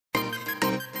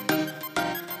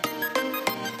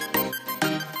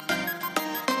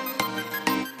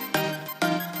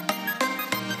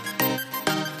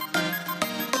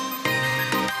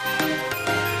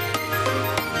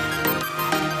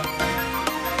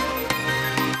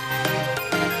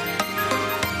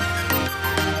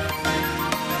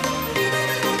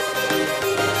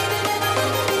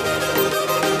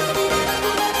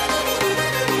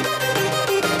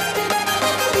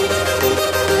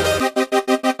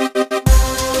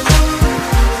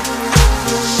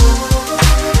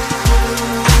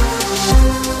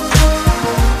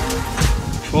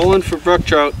brook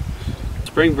trout,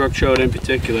 spring brook trout in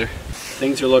particular,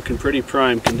 things are looking pretty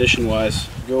prime condition wise.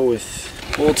 Go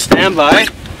with old standby,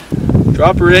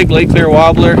 dropper rig, Lake Clear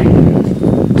wobbler,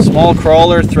 small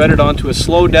crawler threaded onto a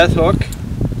slow death hook,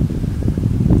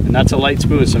 and that's a light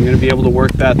spoon, so I'm going to be able to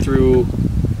work that through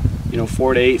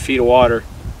 4 to 8 feet of water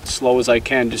as slow as I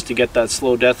can, just to get that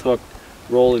slow death hook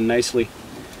rolling nicely.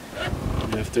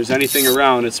 And if there's anything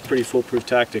around, it's a pretty foolproof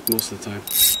tactic most of the time.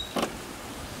 Is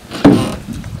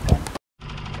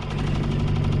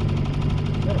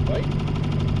that a bite?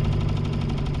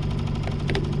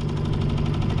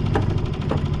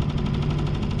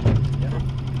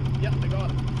 Yeah, I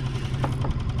got it.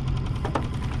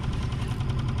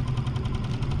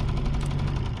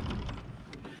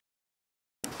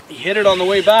 He hit it on the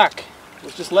way back. I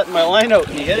was just letting my line out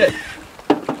and he hit it.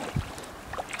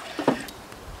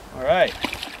 All right.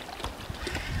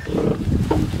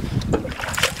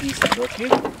 Easy brookie.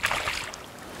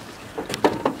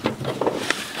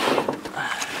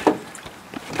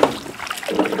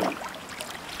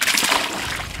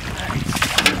 Nice.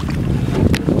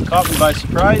 Caught me by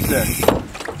surprise there.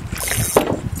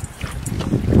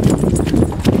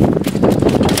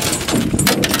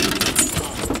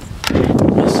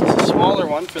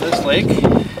 One for this lake.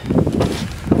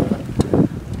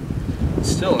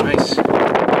 It's still nice. Look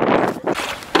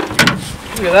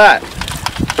at that.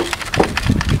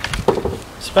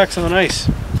 Specks on the ice.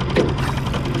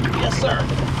 Yes, sir.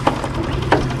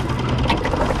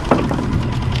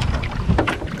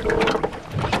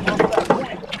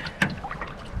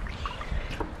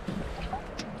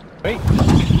 Wait.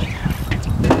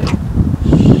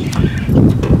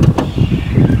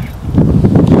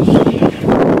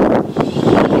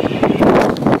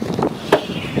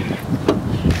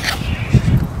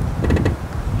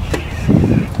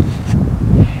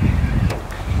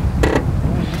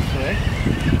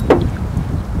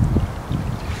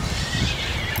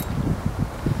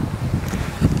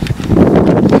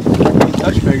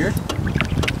 Touch bigger.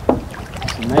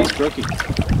 It's a nice brookie. Look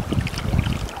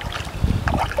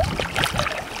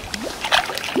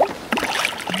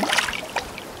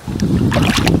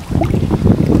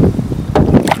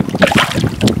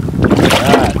at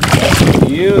that. That's a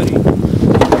beauty.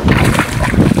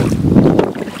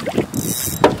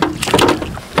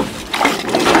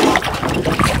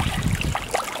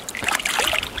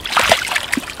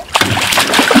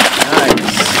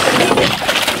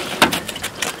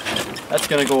 That's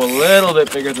going to go a little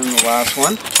bit bigger than the last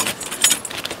one.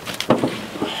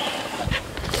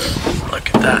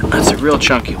 Look at that. That's a real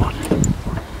chunky one.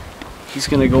 He's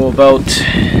going to go about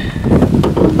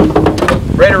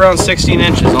right around 16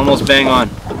 inches, almost bang on.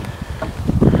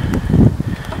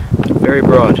 Very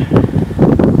broad.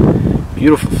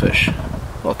 Beautiful fish.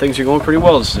 Well, things are going pretty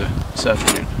well this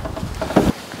afternoon.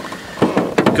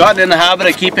 Gotten in the habit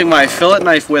of keeping my fillet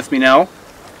knife with me now.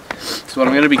 So when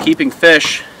I'm going to be keeping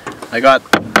fish, I got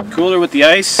a cooler with the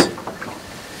ice,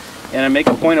 and I make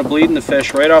a point of bleeding the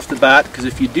fish right off the bat, because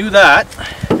if you do that,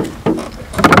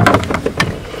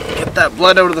 get that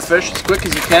blood out of the fish as quick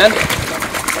as you can,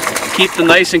 keep them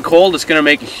nice and cold, it's going to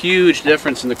make a huge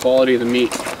difference in the quality of the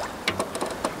meat.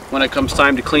 When it comes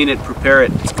time to clean it, prepare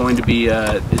it, it's going to be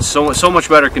it's so much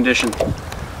better condition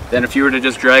than if you were to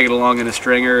just drag it along in a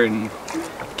stringer and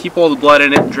keep all the blood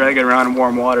in it and drag it around in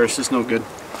warm water. It's just no good.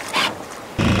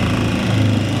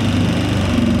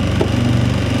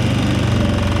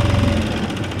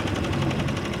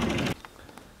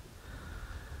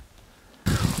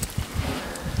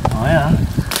 Oh yeah.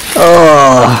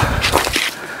 Oh.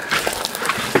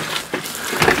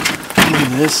 Look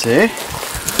at this, eh?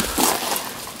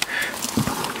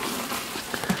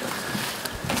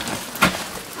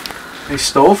 Nice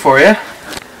stove for you.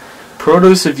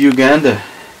 Produce of Uganda.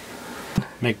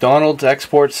 McDonald's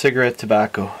exports cigarette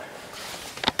tobacco.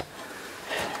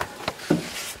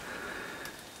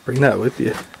 Bring that with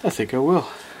you. I think I will.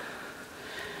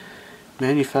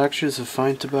 Manufacturers of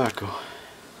fine tobacco.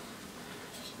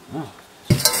 Oh.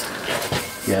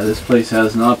 Yeah, this place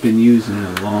has not been used in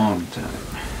a long time.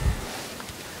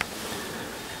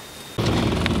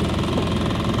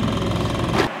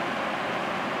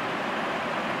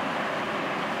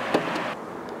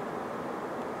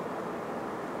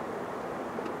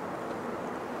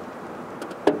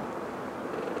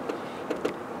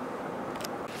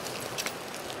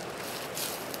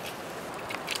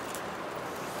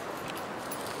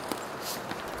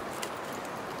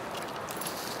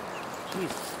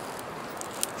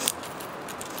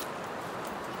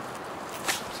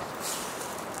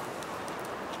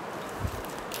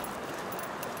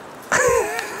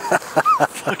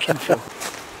 Fucking Phil.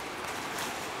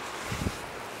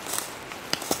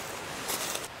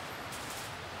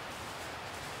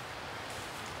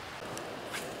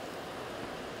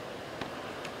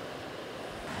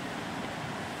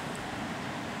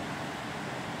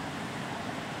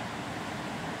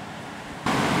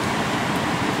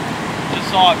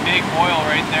 saw a big boil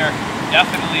right there.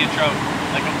 Definitely a trout,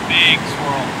 like a big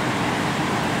swirl.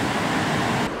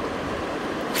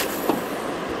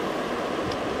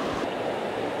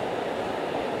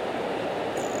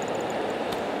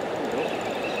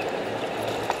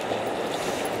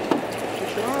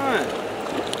 Fish on.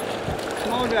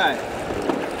 Small guy.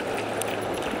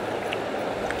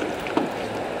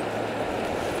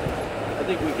 I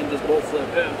think we can just both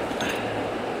flip him.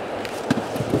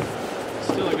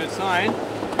 Still a good sign.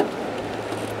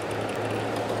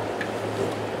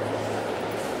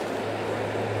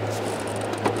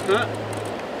 Huh.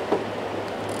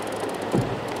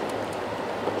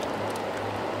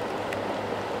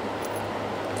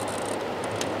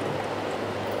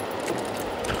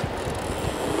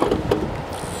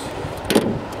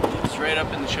 It's right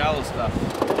up in the shallow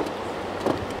stuff.